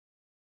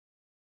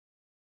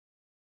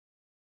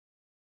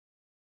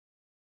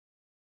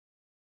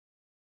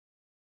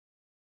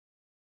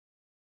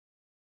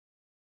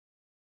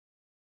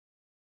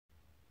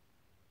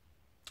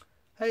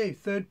Hey,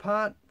 third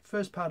part,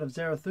 first part of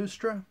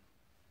Zarathustra.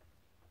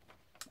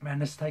 Man,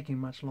 this is taking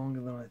much longer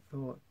than I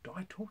thought. Do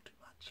I talk too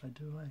much? I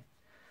do, eh?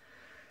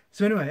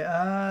 So anyway,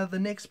 the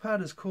next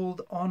part is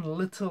called On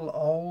Little,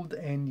 Old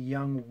and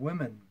Young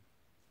Women.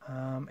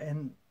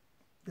 And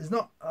there's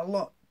not a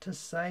lot to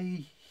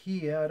say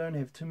here. I don't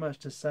have too much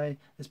to say.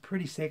 It's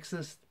pretty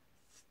sexist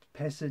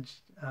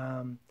passage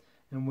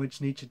in which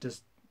Nietzsche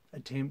just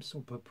attempts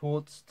or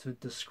purports to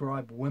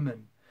describe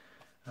women.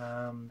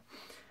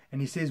 And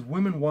he says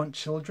women want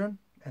children,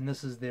 and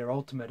this is their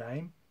ultimate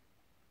aim.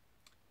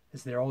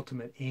 It's their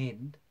ultimate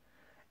end.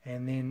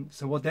 And then,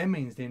 so what that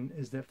means then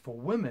is that for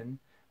women,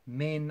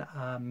 men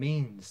are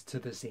means to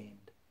this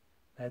end.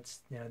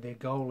 That's, their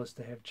goal is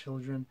to have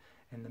children,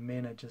 and the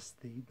men are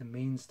just the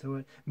means to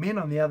it. Men,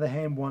 on the other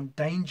hand, want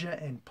danger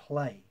and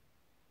play.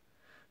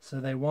 So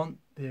they want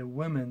their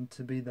women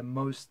to be the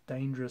most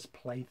dangerous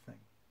plaything.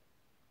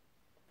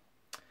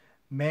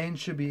 Man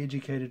should be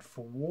educated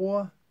for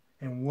war,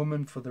 and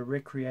woman for the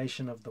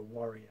recreation of the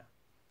warrior.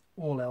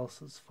 All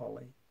else is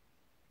folly.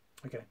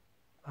 Okay,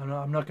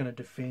 I'm not going to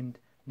defend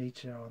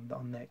Nietzsche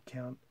on that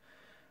count.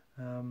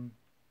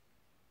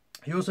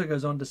 He also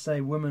goes on to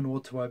say women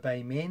ought to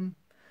obey men.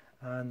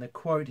 And the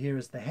quote here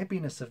is, "The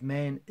happiness of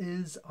man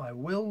is, I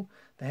will.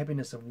 The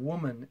happiness of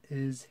woman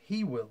is,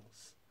 he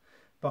wills.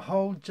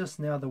 Behold, just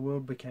now the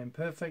world became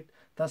perfect.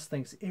 Thus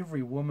thinks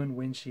every woman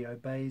when she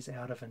obeys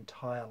out of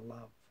entire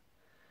love."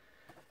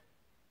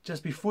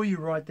 Just before you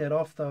write that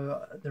off,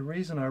 though, the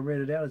reason I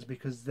read it out is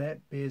because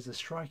that bears a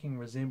striking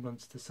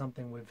resemblance to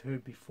something we've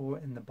heard before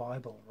in the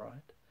Bible,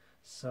 right?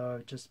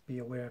 So just be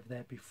aware of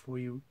that before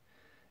you,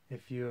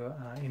 if you're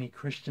any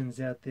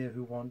Christians out there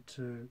who want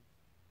to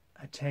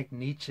attack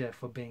Nietzsche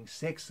for being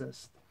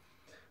sexist,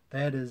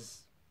 that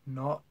is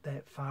not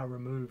that far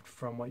removed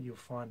from what you'll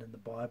find in the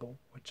Bible,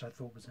 which I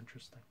thought was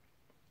interesting.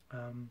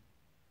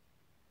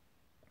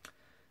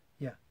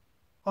 Yeah.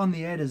 On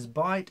the adder's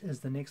bite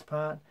is the next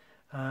part.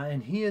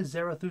 And here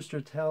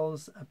Zarathustra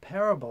tells a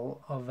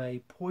parable of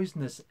a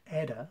poisonous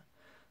adder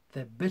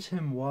that bit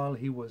him while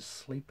he was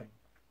sleeping.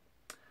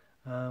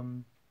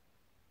 Upon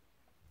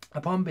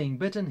being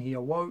bitten, he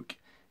awoke,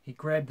 he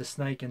grabbed the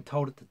snake and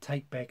told it to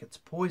take back its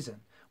poison,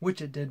 which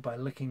it did by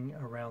licking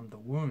around the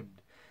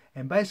wound.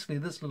 And basically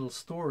this little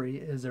story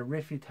is a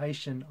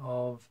refutation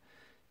of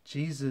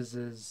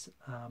Jesus's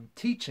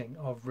teaching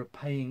of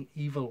repaying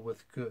evil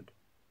with good.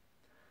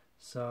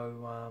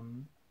 So,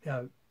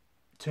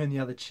 turn the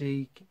other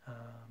cheek.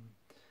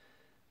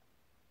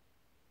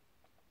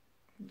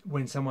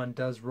 When someone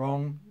does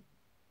wrong,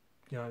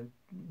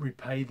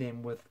 repay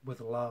them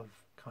with love,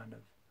 kind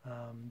of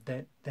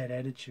that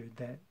attitude,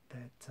 that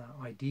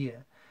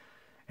idea.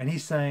 And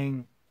he's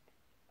saying,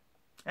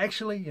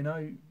 actually,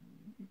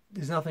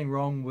 there's nothing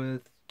wrong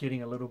with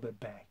getting a little bit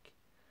back.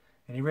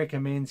 And he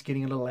recommends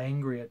getting a little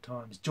angry at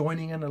times,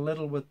 joining in a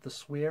little with the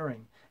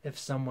swearing if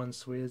someone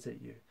swears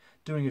at you,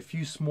 doing a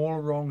few small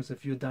wrongs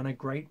if you've done a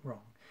great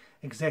wrong,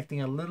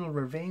 exacting a little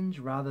revenge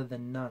rather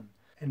than none,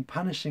 and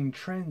punishing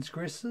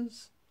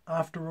transgressors.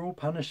 After all,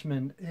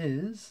 punishment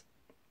is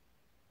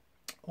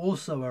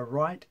also a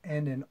right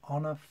and an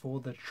honor for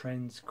the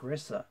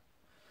transgressor.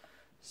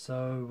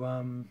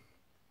 So,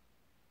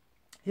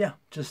 yeah,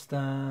 just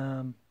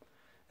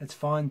it's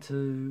fine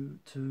to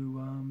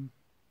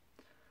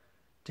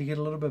get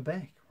a little bit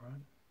back,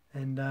 right?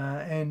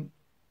 And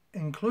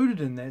included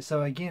in that.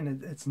 So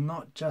again, it's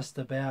not just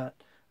about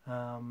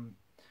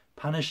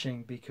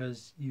punishing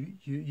because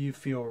you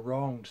feel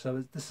wronged.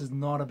 So this is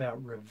not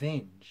about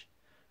revenge,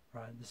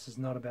 right? This is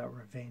not about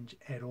revenge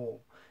at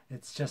all.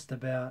 It's just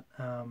about,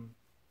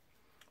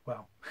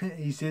 well,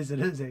 he says it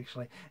is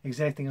actually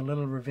exacting a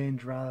little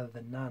revenge rather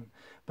than none.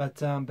 But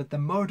the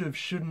motive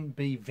shouldn't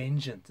be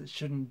vengeance. It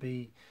shouldn't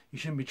be. You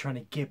shouldn't be trying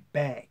to get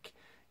back.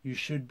 You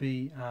should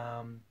be.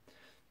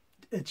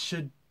 It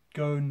should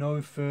go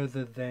no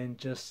further than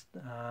just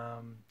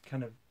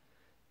kind of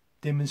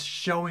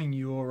showing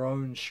your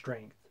own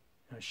strength.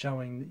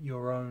 Showing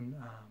your own,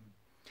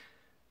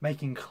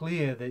 making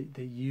clear that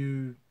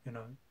you're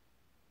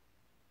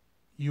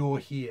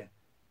here.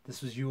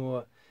 This was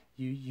your,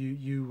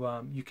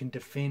 you can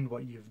defend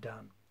what you've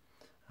done,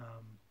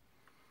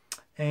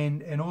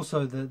 and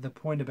also the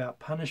point about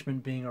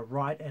punishment being a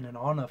right and an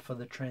honor for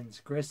the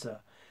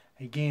transgressor.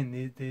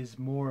 Again, there's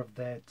more of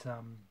that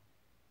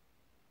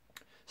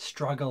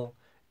struggle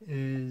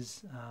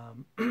is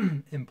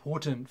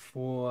important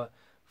for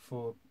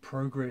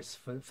progress,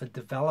 for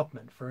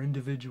development, for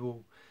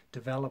individual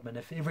development.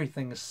 If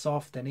everything is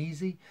soft and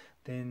easy,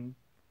 then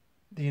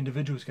the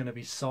individual is going to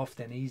be soft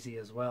and easy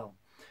as well.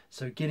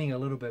 So getting a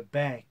little bit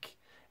back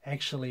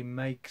actually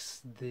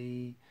makes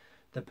the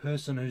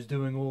person who's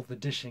doing all the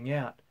dishing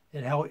out,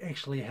 it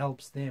actually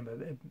helps them.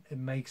 It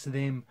makes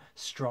them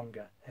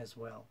stronger as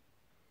well.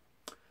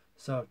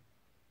 So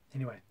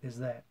anyway, there's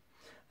that.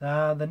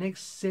 The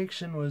next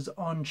section was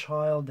on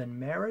child and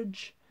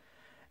marriage.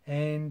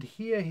 And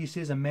here he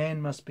says a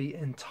man must be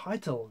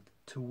entitled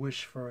to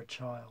wish for a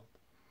child.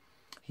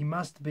 He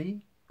must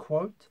be,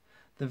 quote,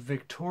 the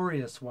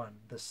victorious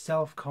one, the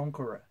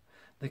self-conqueror,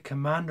 the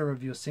commander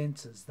of your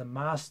senses, the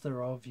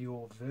master of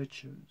your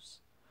virtues.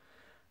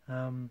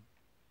 And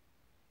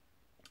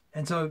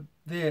so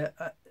there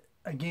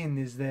again,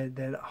 there's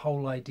that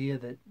whole idea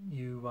that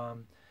you,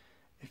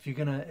 if you're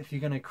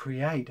gonna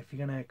create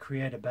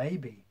a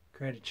baby,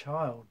 create a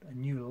child, a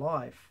new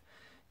life,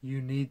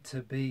 you need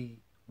to be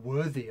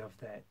worthy of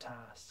that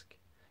task.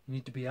 You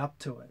need to be up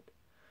to it,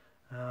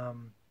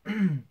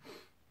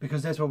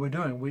 because that's what we're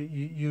doing.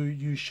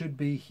 You should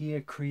be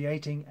here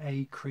creating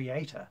a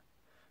creator,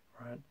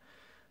 right?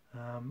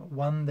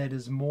 One that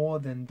is more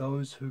than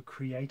those who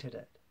created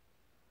it.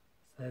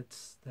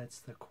 That's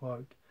the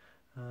quote.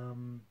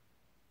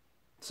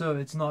 So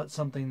it's not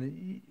something that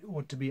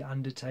ought to be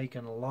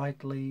undertaken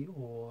lightly,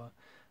 or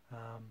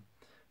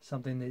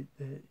something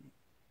that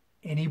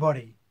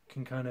anybody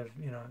can kind of,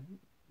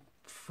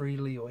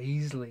 freely or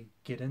easily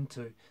get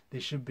into.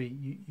 There should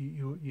be,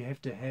 you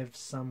have to have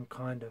some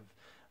kind of,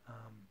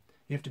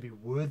 you have to be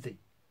worthy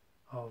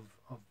of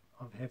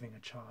having a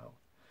child.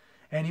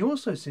 And he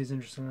also says,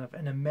 interestingly enough,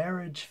 in a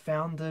marriage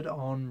founded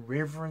on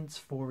reverence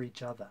for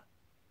each other.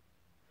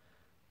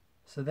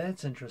 So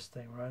that's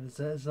interesting, right? It's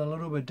a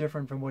little bit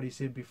different from what he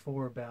said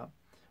before about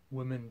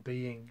women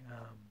being,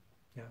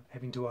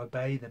 having to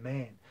obey the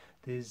man.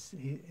 He's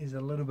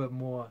a little bit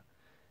more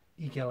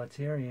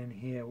egalitarian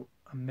here,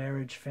 a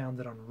marriage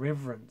founded on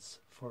reverence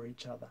for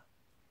each other.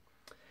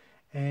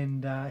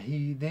 And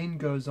he then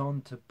goes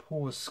on to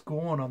pour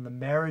scorn on the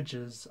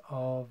marriages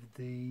of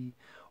the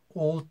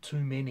all too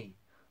many,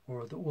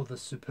 or the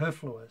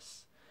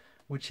superfluous,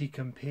 which he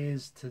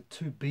compares to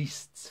two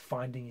beasts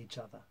finding each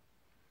other,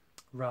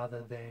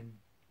 rather than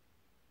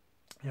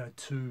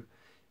two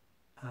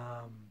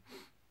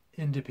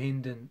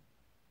independent,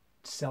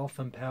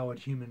 self-empowered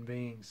human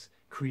beings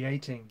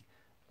creating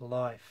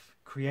life,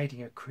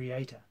 creating a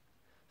creator.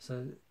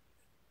 So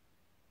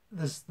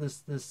this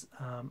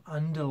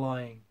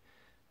underlying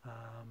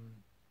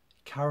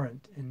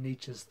current in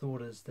Nietzsche's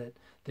thought is that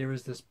there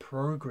is this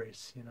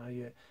progress.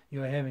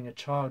 You're having a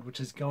child which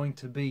is going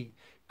to be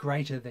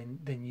greater than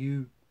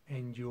you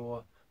and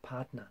your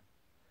partner.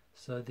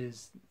 So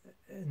there's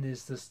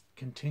this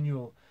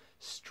continual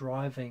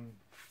striving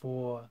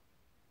for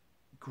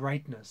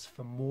greatness,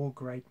 for more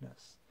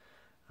greatness.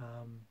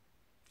 And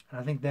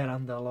I think that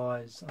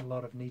underlies a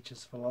lot of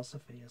Nietzsche's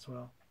philosophy as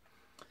well.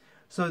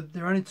 So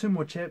there are only two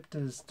more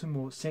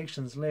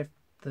sections left.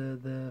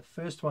 The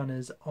first one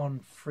is on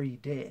free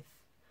death.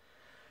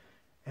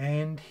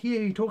 And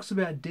here he talks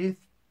about death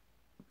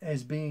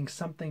as being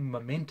something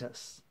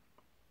momentous,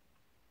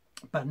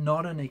 but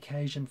not an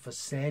occasion for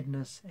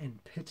sadness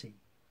and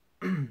pity.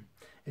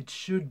 It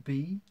should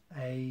be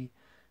a,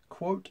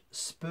 quote,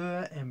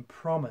 spur and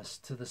promise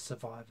to the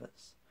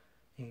survivors,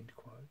 end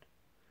quote.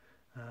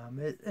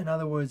 In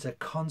other words, a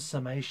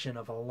consummation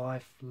of a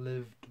life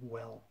lived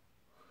well.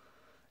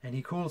 And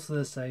he calls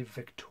this a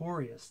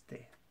victorious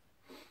death.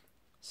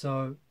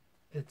 So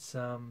it's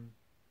kind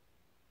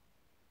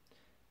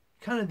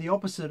of the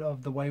opposite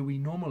of the way we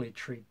normally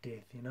treat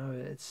death.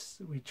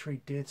 We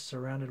treat death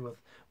surrounded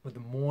with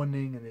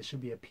mourning, and there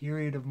should be a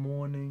period of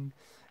mourning,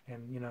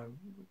 and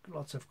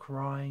lots of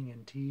crying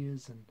and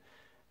tears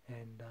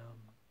and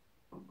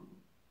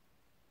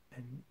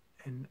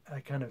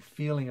a kind of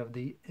feeling of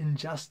the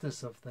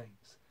injustice of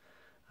things.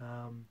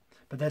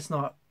 But that's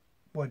not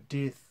what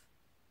death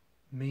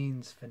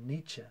means for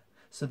Nietzsche.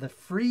 So the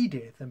free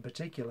death in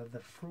particular,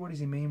 what does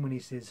he mean when he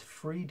says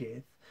free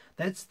death?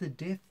 That's the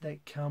death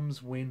that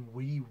comes when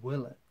we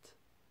will it.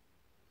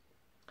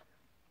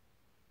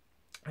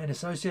 And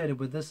associated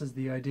with this is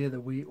the idea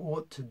that we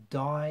ought to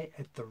die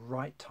at the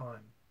right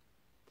time.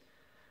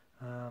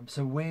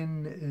 So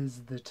when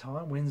is the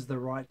time? When's the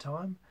right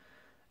time?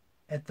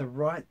 At the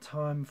right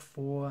time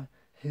for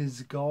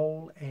his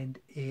goal and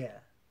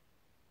heir.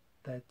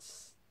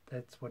 That's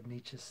what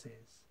Nietzsche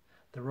says.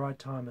 The right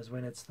time is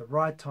when it's the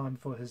right time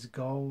for his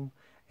goal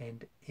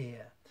and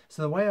heir.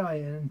 So the way I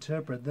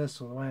interpret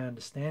this, or the way I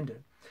understand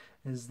it,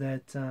 is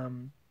that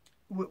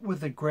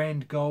with a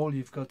grand goal,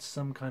 you've got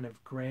some kind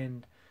of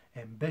grand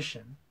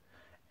ambition,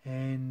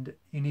 and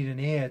you need an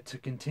heir to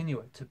continue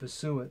it, to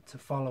pursue it, to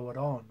follow it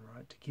on,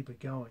 right, to keep it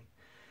going.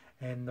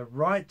 And the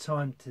right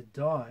time to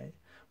die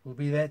will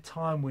be that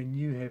time when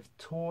you have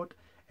taught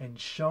and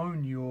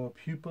shown your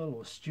pupil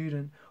or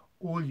student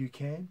all you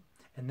can,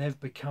 and they've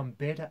become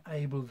better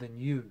able than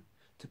you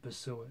to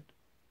pursue it.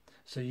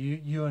 So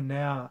you are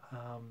now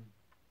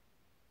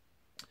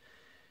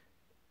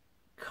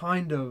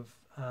kind of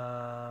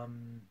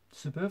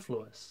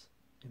superfluous.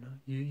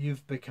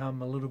 You've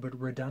become a little bit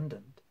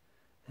redundant,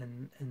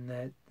 and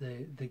that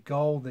the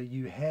goal that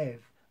you had,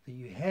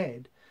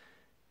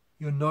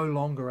 you're no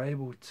longer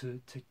able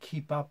to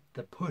keep up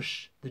the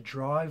push, the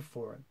drive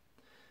for it.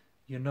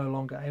 You're no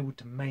longer able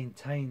to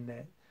maintain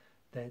that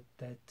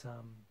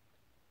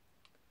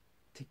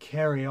to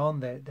carry on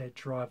that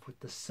drive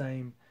with the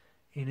same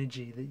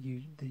energy that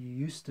you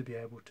used to be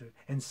able to,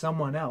 and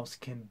someone else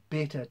can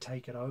better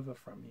take it over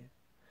from you.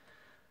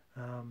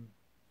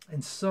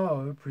 And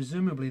so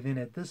presumably then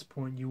at this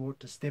point you ought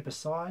to step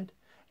aside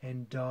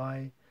and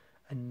die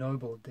a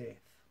noble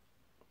death.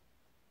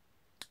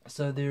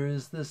 So there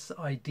is this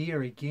idea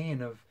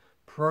again of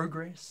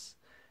progress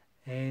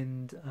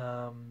and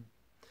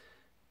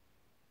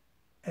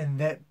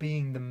that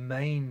being the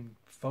main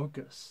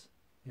focus.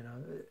 You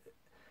know,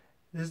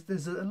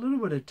 there's a little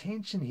bit of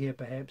tension here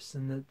perhaps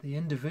in that the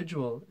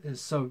individual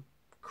is so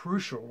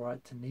crucial,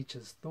 right, to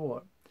Nietzsche's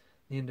thought.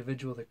 The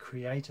individual, the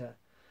creator,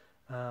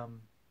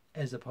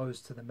 as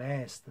opposed to the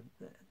mass,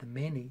 the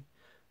many.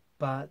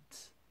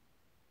 But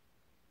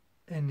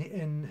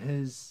in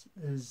his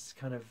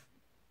kind of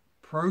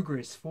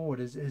progress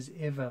forward, is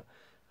ever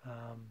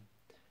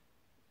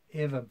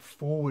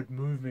forward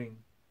moving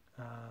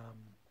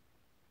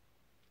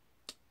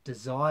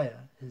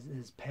desire,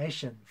 his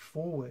passion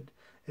forward,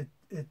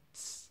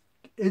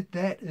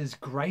 that is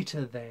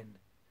greater than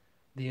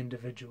the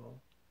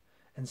individual.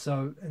 And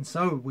so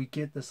we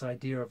get this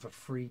idea of a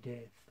free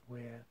death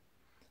where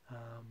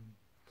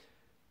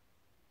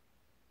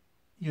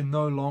you're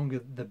no longer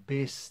the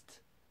best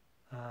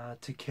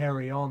to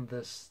carry on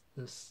to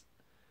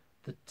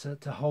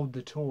hold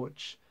the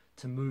torch,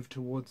 to move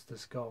towards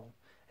this goal.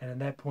 And at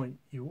that point,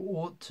 you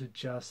ought to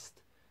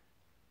just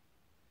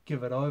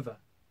give it over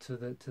to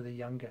the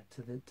younger,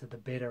 to the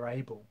better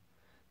able,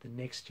 the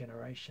next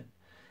generation.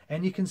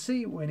 And you can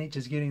see where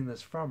Nietzsche's getting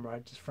this from,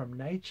 right? Just from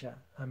nature.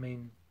 I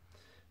mean,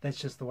 that's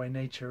just the way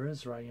nature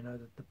is, right? You know,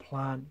 that the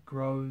plant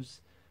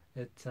grows,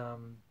 it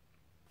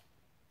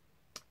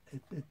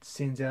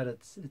sends out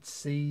its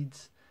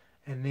seeds,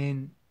 and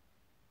then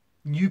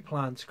new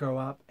plants grow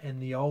up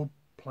and the old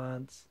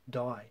plants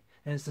die.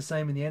 And it's the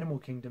same in the animal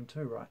kingdom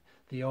too, right?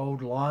 The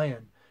old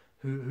lion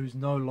who's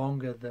no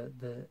longer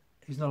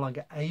he's no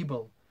longer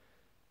able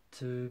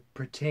to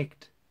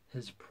protect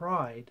his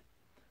pride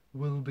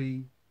will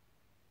be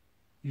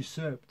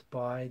usurped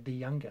by the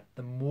younger,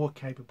 the more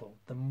capable,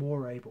 the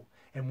more able.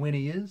 And when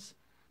he is,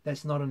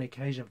 that's not an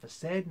occasion for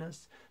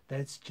sadness.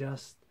 That's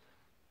just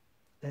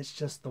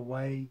the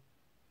way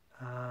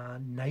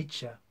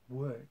nature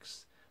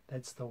works.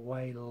 That's the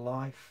way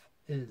life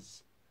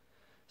is.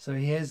 So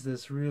he has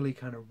this really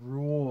kind of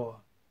raw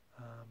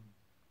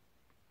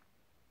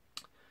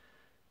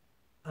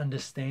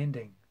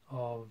understanding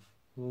of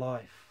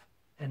life,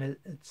 and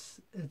it's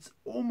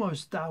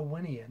almost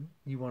Darwinian,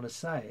 you want to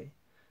say,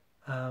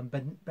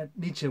 but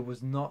Nietzsche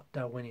was not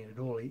Darwinian at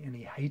all, and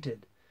he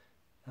hated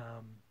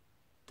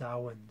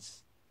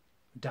Darwinism,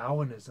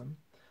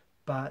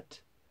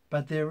 but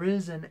there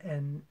is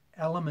an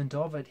element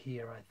of it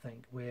here, I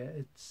think,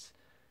 where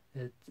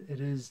it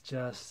is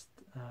just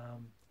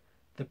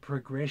the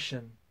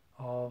progression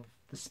of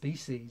the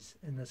species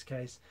in this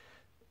case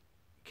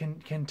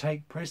can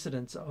take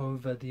precedence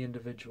over the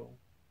individual,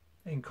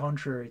 and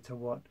contrary to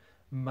what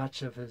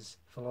much of his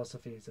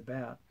philosophy is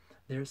about.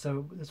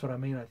 So that's what I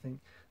mean. I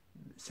think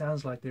it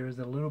sounds like there is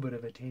a little bit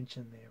of a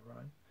tension there,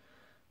 right?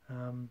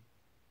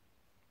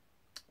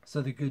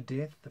 So the good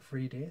death, the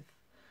free death.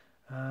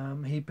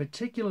 He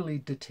particularly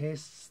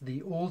detests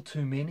the all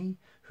too many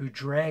who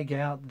drag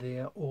out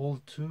their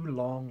all too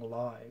long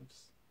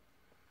lives.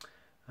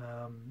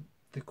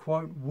 The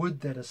quote,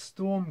 would that a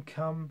storm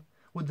came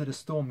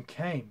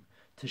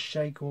to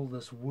shake all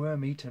this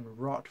worm-eaten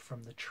rot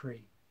from the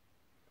tree.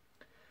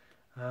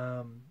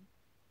 And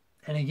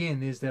again,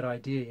 there's that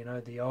idea, you know,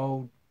 the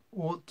old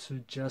ought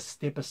to just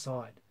step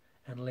aside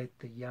and let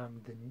the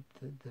young,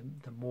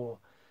 the more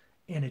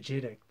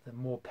energetic, the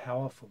more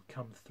powerful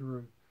come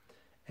through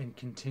and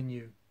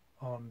continue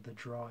on the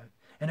drive.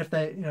 And if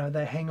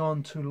they hang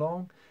on too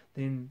long,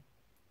 then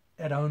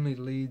it only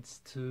leads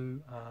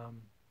to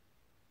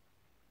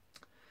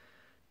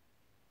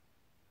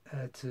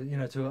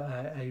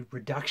a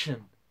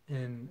reduction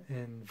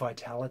in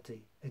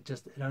vitality. It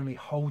only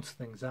holds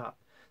things up,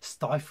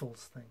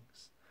 stifles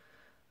things,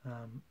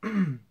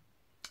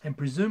 and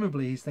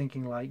presumably he's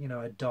thinking like, you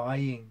know, a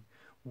dying,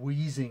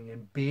 wheezing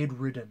and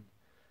bedridden,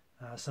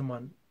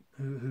 someone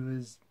who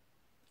is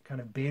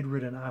kind of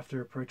bedridden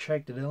after a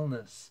protracted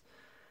illness,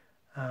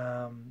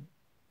 and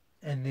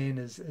then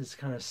is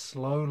kind of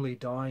slowly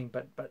dying,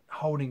 but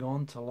holding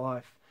on to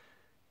life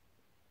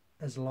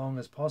as long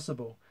as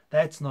possible.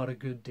 That's not a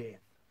good death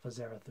for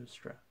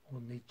Zarathustra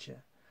or Nietzsche.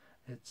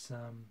 It's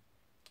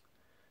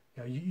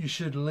you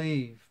should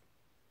leave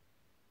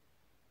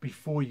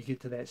before you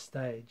get to that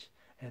stage,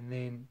 and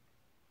then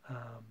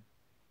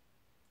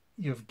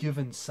you've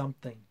given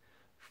something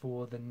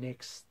for the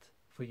next,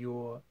 for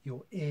your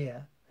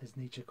heir, as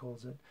Nietzsche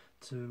calls it,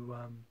 to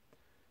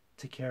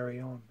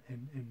carry on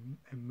and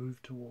move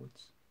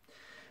towards.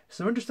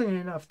 So interestingly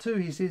enough too,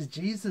 he says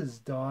Jesus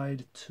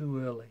died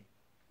too early.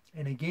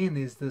 And again,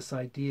 there's this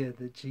idea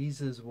that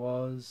Jesus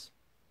was,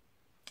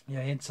 he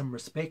had some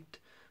respect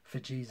for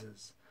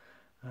Jesus.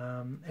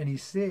 And he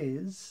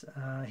says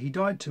he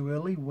died too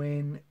early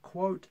when,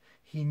 quote,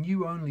 he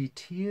knew only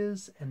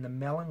tears and the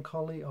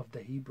melancholy of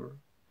the Hebrew.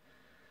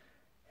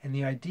 And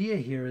the idea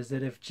here is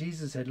that if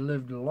Jesus had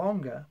lived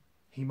longer,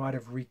 he might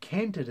have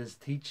recanted his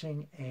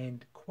teaching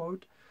and,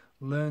 quote,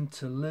 learned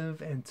to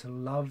live and to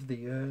love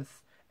the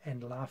earth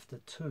and laughter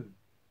too.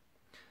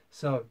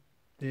 So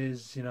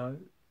there's,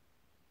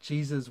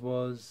 Jesus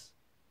was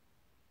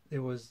he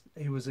was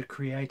a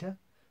creator,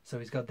 so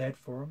he's got that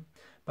for him.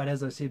 But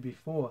as I said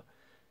before,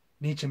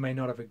 Nietzsche may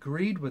not have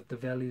agreed with the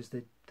values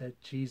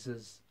that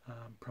Jesus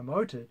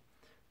promoted,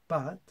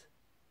 but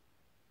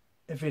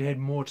if he'd had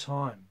more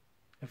time,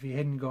 if he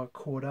hadn't got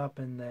caught up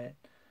in that,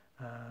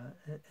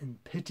 in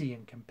pity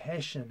and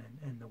compassion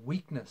and the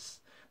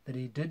weakness that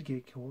he did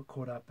get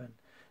caught up in,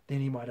 then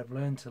he might have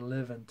learned to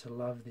live and to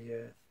love the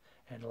earth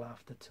and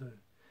laughter too,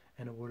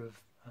 and it would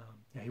have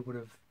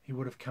he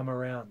would have come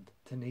around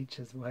to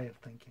Nietzsche's way of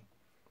thinking.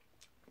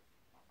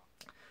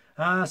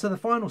 So the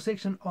final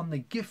section on the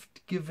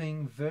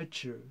gift-giving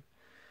virtue,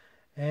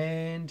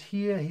 and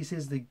here he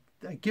says the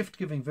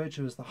gift-giving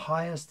virtue is the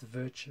highest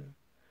virtue.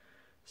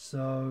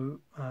 So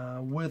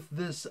with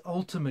this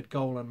ultimate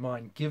goal in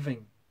mind,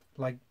 giving,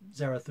 like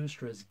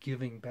Zarathustra is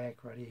giving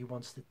back, right? He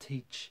wants to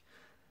teach,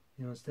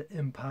 he wants to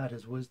impart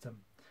his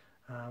wisdom.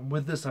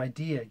 With this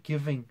idea,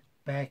 giving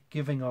back,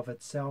 giving of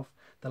itself,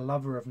 the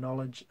lover of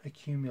knowledge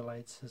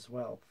accumulates his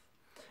wealth.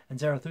 And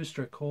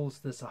Zarathustra calls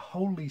this a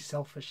holy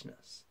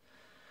selfishness.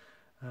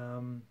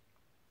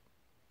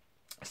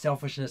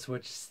 Selfishness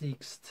which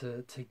seeks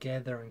to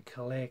gather and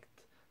collect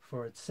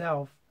for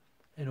itself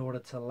in order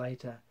to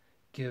later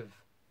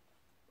give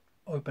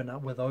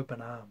with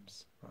open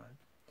arms, right?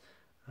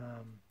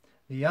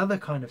 The other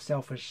kind of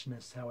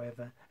selfishness,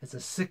 however, is a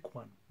sick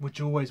one, which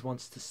always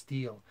wants to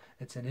steal.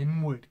 It's an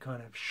inward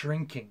kind of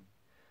shrinking,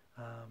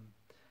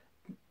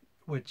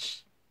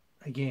 which,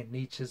 again,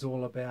 Nietzsche is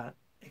all about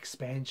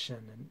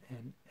expansion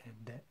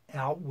and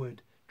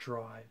outward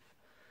drive.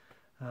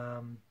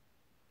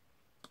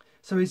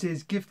 So he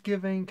says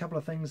gift-giving, a couple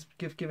of things.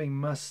 Gift-giving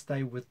must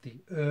stay with the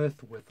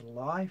earth, with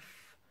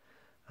life,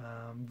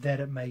 that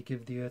it may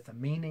give the earth a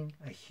meaning,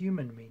 a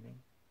human meaning.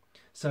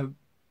 So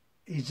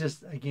he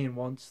just, again,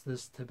 wants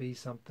this to be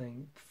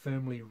something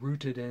firmly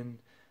rooted in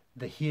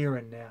the here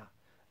and now.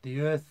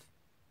 The earth,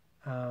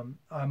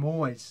 I'm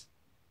always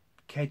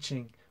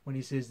catching, when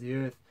he says the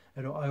earth,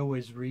 I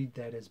always read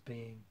that as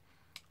being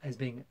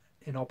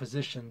in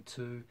opposition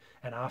to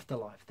an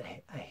afterlife,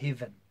 a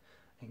heaven,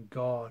 and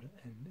God,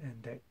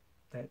 and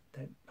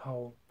that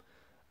whole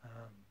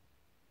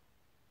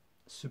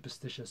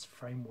superstitious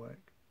framework.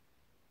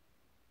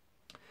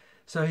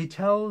 So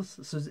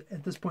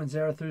at this point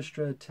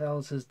Zarathustra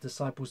tells his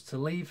disciples to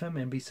leave him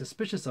and be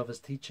suspicious of his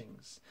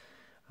teachings.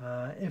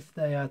 If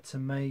they are to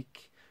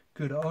make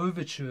good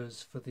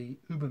overtures for the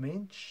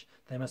ubermensch,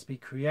 they must be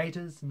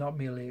creators, not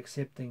merely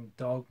accepting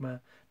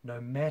dogma, no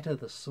matter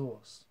the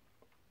source.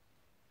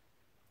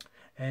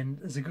 And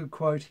there's a good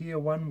quote here: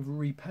 one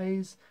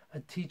repays a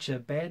teacher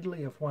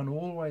badly if one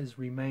always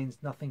remains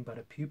nothing but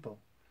a pupil.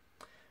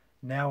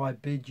 Now I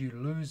bid you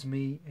lose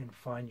me and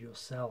find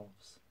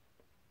yourselves.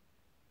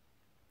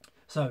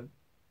 So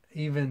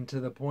even to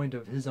the point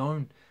of his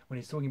own, when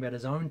he's talking about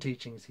his own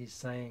teachings, he's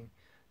saying,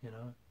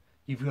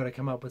 you've got to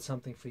come up with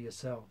something for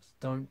yourselves.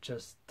 Don't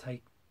just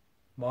take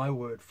my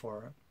word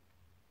for it.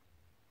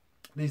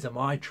 These are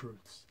my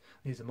truths.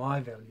 These are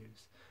my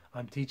values.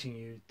 I'm teaching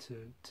you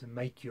to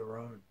make your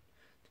own,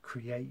 to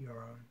create your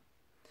own.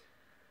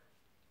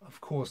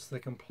 Of course, the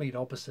complete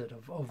opposite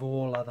of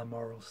all other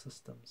moral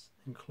systems,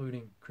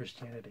 including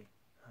Christianity.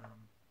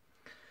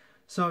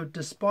 So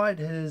despite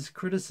his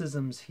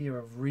criticisms here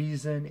of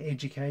reason,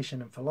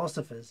 education and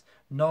philosophers,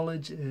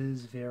 knowledge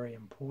is very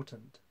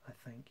important, I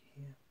think,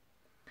 here.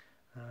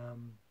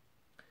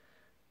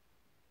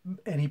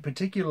 And he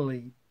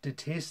particularly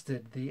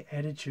detested the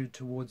attitude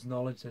towards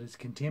knowledge that his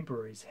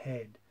contemporaries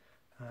had.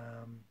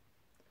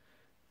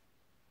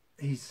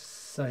 He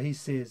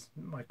says,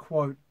 my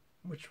quote,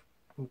 which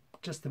will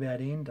just about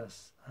end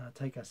us,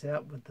 take us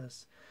out with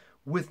this: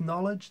 with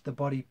knowledge the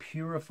body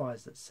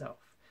purifies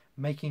itself.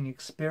 Making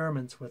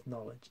experiments with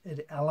knowledge,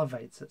 it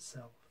elevates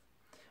itself.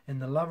 In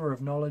the lover of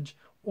knowledge,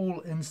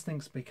 all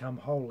instincts become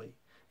holy.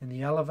 In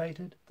the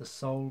elevated, the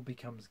soul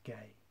becomes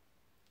gay.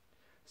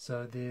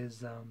 So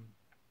there's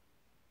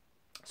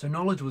so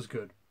knowledge was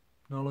good.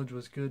 Knowledge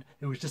was good.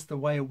 It was just the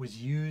way it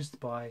was used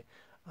by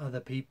other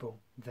people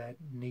that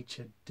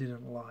Nietzsche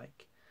didn't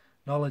like.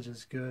 Knowledge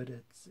is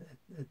good.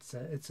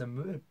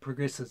 It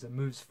progresses. It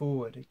moves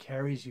forward. It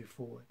carries you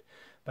forward,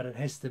 but it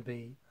has to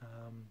be.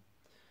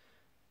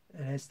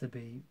 It has to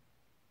be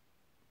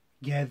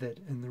gathered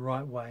in the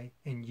right way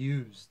and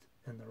used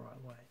in the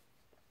right way.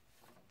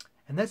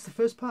 And that's the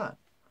first part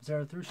of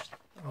Zarathustra,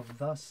 of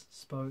Thus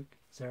Spoke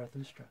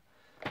Zarathustra.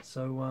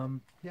 So,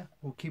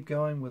 we'll keep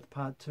going with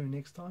part 2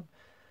 next time.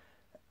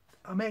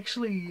 I'm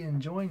actually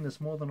enjoying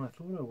this more than I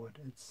thought I would.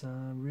 It's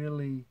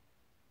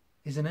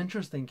he's an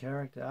interesting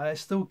character. I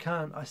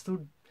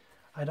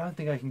don't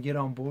think I can get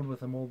on board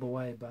with him all the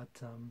way,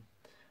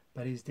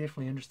 but he's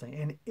definitely interesting.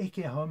 And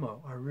Ecce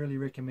Homo, I really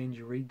recommend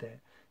you read that.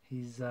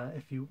 He's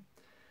I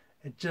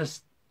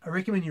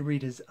recommend you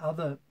read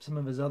some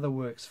of his other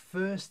works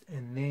first,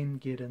 and then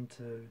get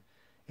into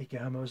Ecce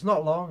Homo. It's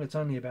not long; it's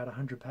only about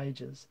 100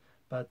 pages,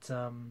 but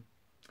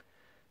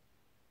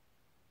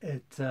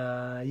it's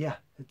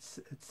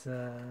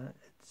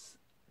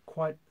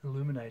quite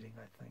illuminating,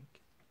 I think.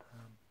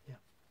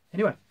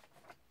 Anyway,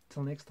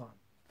 till next time.